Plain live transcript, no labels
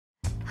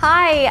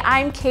Hi,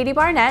 I'm Katie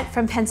Barnett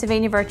from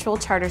Pennsylvania Virtual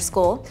Charter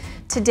School.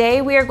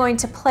 Today we are going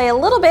to play a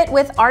little bit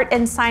with art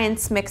and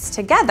science mixed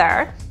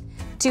together,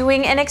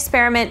 doing an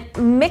experiment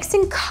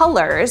mixing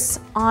colors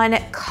on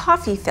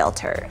coffee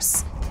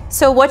filters.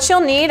 So what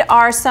you'll need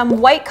are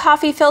some white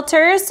coffee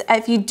filters.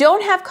 If you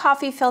don't have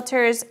coffee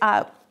filters,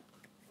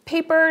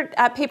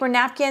 paper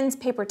napkins,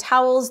 paper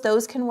towels,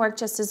 those can work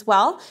just as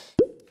well.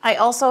 I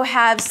also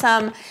have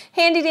some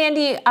handy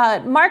dandy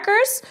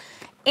markers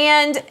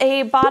and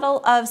a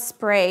bottle of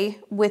spray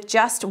with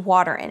just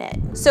water in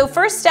it. So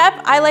first step,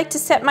 I like to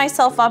set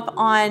myself up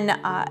on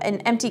an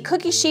empty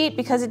cookie sheet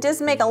because it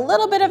does make a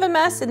little bit of a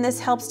mess, and this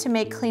helps to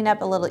make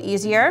cleanup a little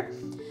easier.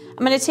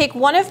 I'm gonna take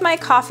one of my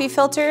coffee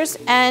filters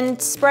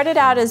and spread it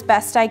out as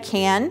best I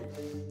can.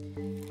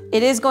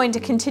 It is going to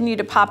continue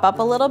to pop up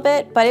a little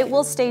bit, but it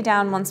will stay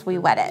down once we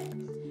wet it.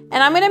 And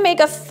I'm gonna make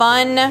a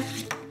fun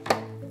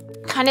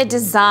kind of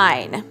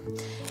design.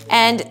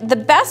 And the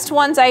best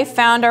ones I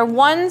found are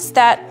ones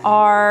that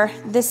are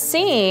the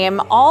same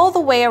all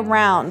the way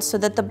around so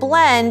that the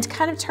blend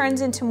kind of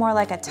turns into more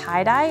like a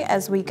tie-dye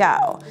as we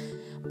go.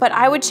 But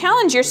I would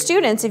challenge your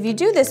students, if you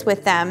do this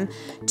with them,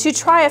 to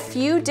try a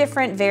few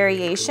different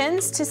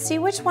variations to see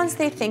which ones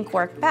they think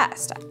work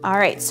best. All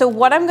right, so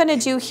what I'm gonna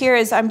do here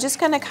is I'm just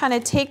gonna kind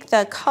of take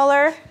the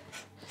color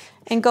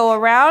and go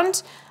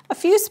around. A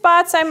few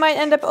spots I might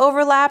end up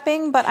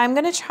overlapping, but I'm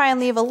gonna try and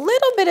leave a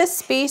little bit of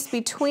space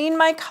between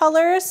my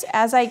colors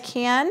as I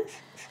can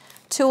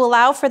to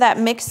allow for that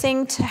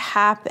mixing to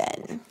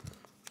happen.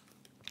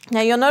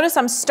 Now you'll notice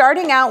I'm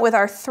starting out with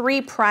our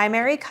three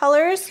primary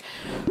colors,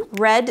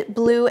 red,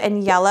 blue,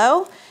 and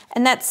yellow,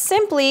 and that's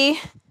simply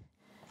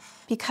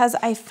because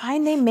I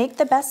find they make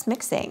the best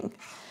mixing.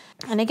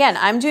 And again,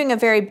 I'm doing a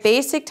very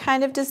basic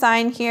kind of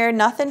design here,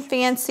 nothing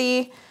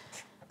fancy.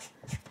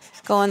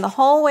 Going the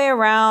whole way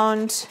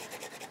around,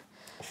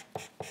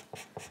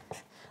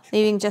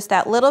 leaving just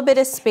that little bit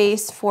of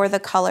space for the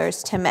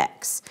colors to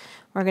mix.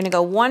 We're gonna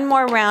go one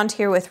more round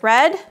here with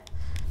red.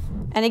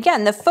 And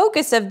again, the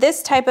focus of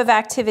this type of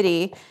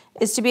activity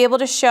is to be able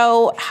to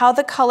show how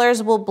the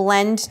colors will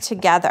blend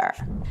together.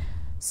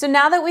 So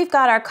now that we've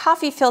got our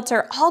coffee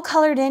filter all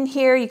colored in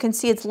here, you can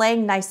see it's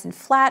laying nice and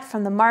flat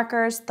from the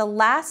markers. The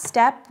last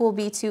step will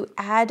be to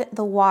add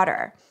the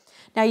water.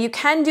 Now you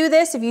can do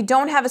this if you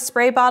don't have a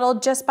spray bottle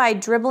just by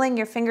dribbling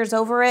your fingers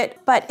over it,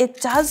 but it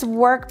does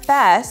work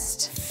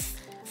best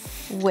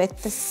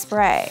with the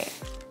spray.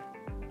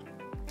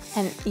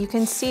 And you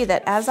can see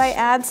that as I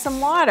add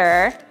some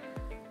water,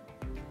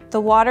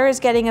 the water is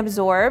getting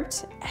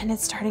absorbed and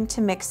it's starting to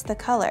mix the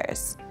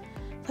colors.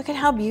 Look at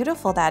how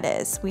beautiful that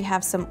is. We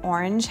have some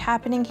orange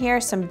happening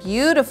here, some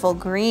beautiful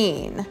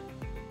green.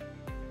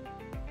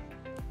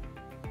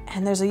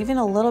 And there's even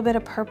a little bit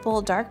of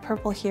purple, dark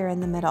purple here in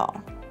the middle.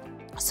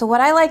 So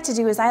what I like to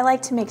do is I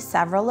like to make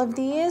several of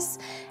these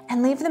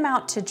and leave them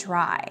out to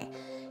dry.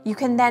 You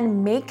can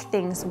then make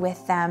things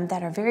with them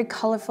that are very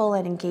colorful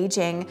and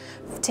engaging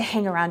to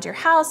hang around your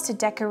house, to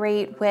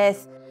decorate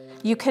with.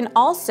 You can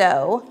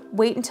also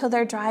wait until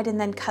they're dried and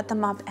then cut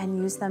them up and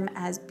use them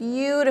as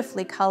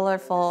beautifully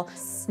colorful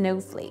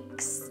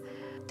snowflakes.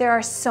 There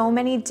are so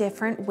many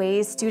different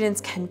ways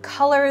students can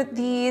color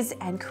these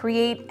and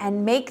create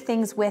and make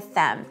things with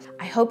them.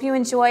 I hope you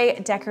enjoy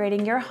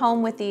decorating your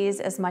home with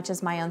these as much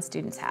as my own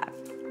students have.